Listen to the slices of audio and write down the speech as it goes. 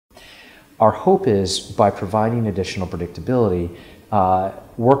our hope is by providing additional predictability,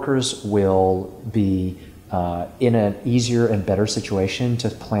 workers will be in an easier and better situation to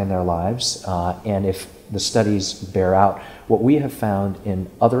plan their lives. And if the studies bear out, what we have found in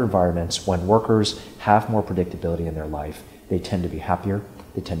other environments, when workers have more predictability in their life, they tend to be happier,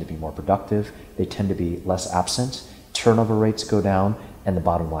 they tend to be more productive, they tend to be less absent, turnover rates go down, and the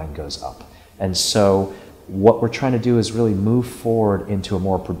bottom line goes up. And so what we're trying to do is really move forward into a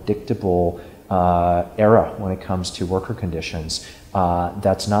more predictable era when it comes to worker conditions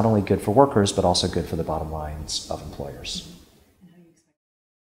that's not only good for workers, but also good for the bottom lines of employers.